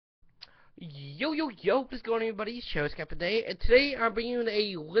Yo yo yo, what's going on everybody? It's Showscap today, and today I'm bringing you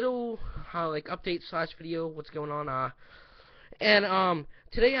a little like update slash video. What's going on?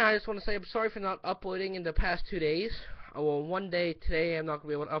 Today I just want to say I'm sorry for not uploading in the past 2 days. Well, one day today I'm not gonna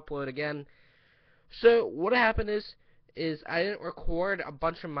be able to upload again. So what happened is I didn't record a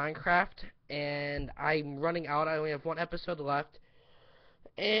bunch of Minecraft, and I'm running out. I only have one episode left,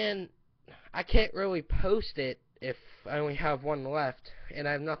 and I can't really post it if I only have one left and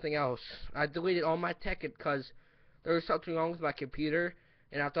I have nothing else. I deleted all my Tekkit because there was something wrong with my computer,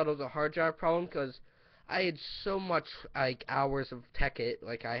 and I thought it was a hard drive problem because I had so much like hours of Tekkit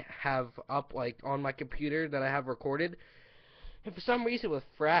like I have up like on my computer that I have recorded. And for some reason with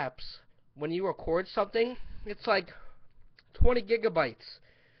Fraps, when you record something, it's like 20 gigabytes,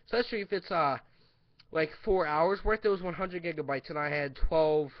 especially if it's like 4 hours worth. It was 100 gigabytes, and I had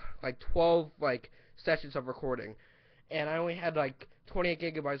 12 sessions of recording, and I only had like 28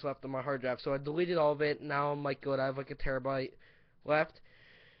 gigabytes left on my hard drive. So I deleted all of it. Now I'm like good. I have like a terabyte left,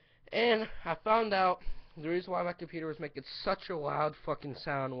 and I found out the reason why my computer was making such a loud fucking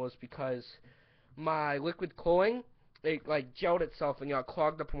sound was because my liquid cooling, it like gelled itself and got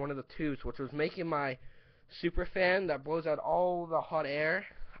clogged up in one of the tubes, which was making my super fan that blows out all the hot air,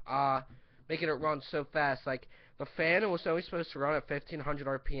 making it run so fast. Like the fan was only supposed to run at 1500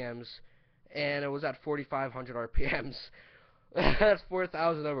 RPMs, and it was at 4500 RPMs. That's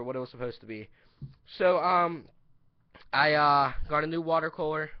 4,000 over what it was supposed to be. So I got a new water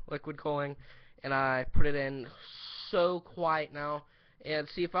cooler, liquid cooling, and I put it in. So quiet now. And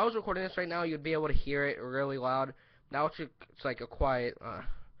see, if I was recording this right now, you'd be able to hear it really loud. Now it's like a quiet,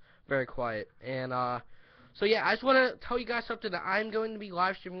 very quiet. And so yeah, I just want to tell you guys something that I'm going to be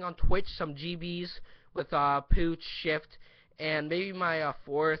live streaming on Twitch, some GBs with Pooch, Shift, and maybe my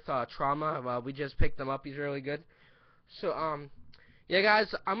fourth Trauma. We just picked him up. He's really good. So yeah,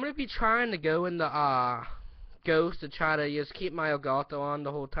 guys, I'm gonna be trying to go in the Ghost to try to just keep my Elgato on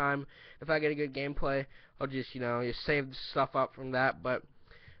the whole time. If I get a good gameplay, I'll just just save the stuff up from that. But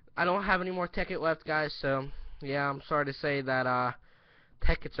I don't have any more Tekkit left, guys. So yeah, I'm sorry to say that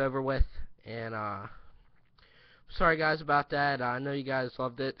Tekkit's over with, and sorry guys about that. I know you guys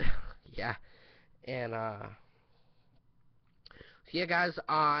loved it. Yeah. And yeah, guys,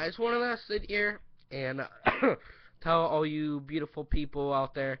 I just wanted to sit here and tell all you beautiful people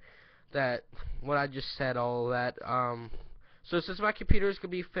out there that what I just said, all of that. So since my computer is gonna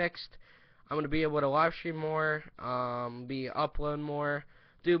be fixed, I'm gonna be able to live stream more, be upload more,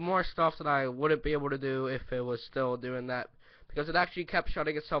 do more stuff that I wouldn't be able to do if it was still doing that, because it actually kept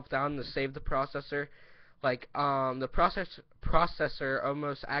shutting itself down to save the processor. Like the processor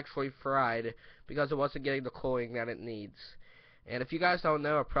almost actually fried because it wasn't getting the cooling that it needs. And if you guys don't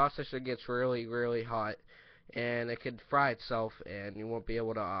know, a processor gets really hot, and it could fry itself, and you won't be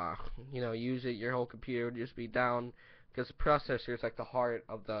able to use it. Your whole computer would just be down because the processor is like the heart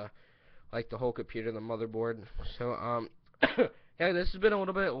of the whole computer, the motherboard. So yeah, this has been a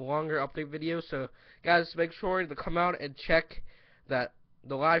little bit longer update video. So guys, make sure to come out and check that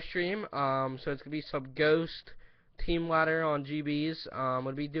the live stream. So it's gonna be some Ghost Team Ladder on GBs. I'm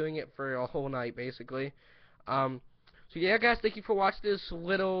gonna be doing it for a whole night basically. So yeah, guys, thank you for watching this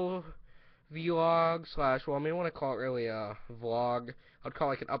little vlog slash, well, I mean, I want to call it really a vlog. I'd call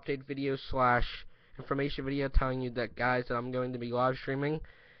it like an update video slash information video telling you that, guys, that I'm going to be live streaming.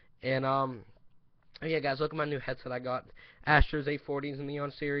 And yeah, guys, look at my new headset I got. Astros A40s in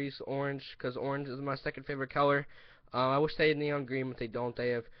Neon Series, orange, because orange is my second favorite color. I wish they had neon green, but they don't. They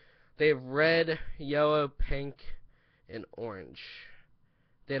have red, yellow, pink, and orange.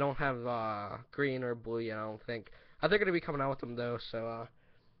 They don't have green or blue yet, I don't think. I think they're gonna be coming out with them though. So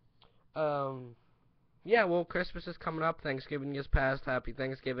yeah, well, Christmas is coming up. Thanksgiving just passed. Happy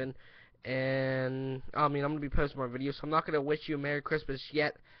Thanksgiving. And I mean, I'm gonna be posting more videos, so I'm not gonna wish you a Merry Christmas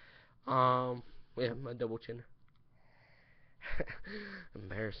yet. Yeah, my double chin.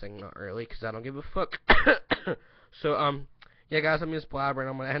 Embarrassing, not really, because I don't give a fuck. So, yeah, guys, I'm just blabbering.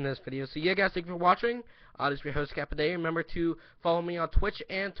 I'm gonna end this video. So, yeah, guys, thank you for watching. This is your host, Capaday. Remember to follow me on Twitch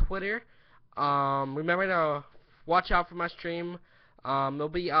and Twitter. Remember to watch out for my stream. They'll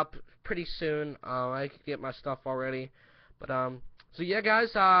be up pretty soon. I can get my stuff already. But, so, yeah,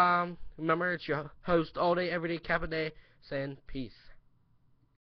 guys, remember, it's your host, all day, every day, Capaday, saying peace.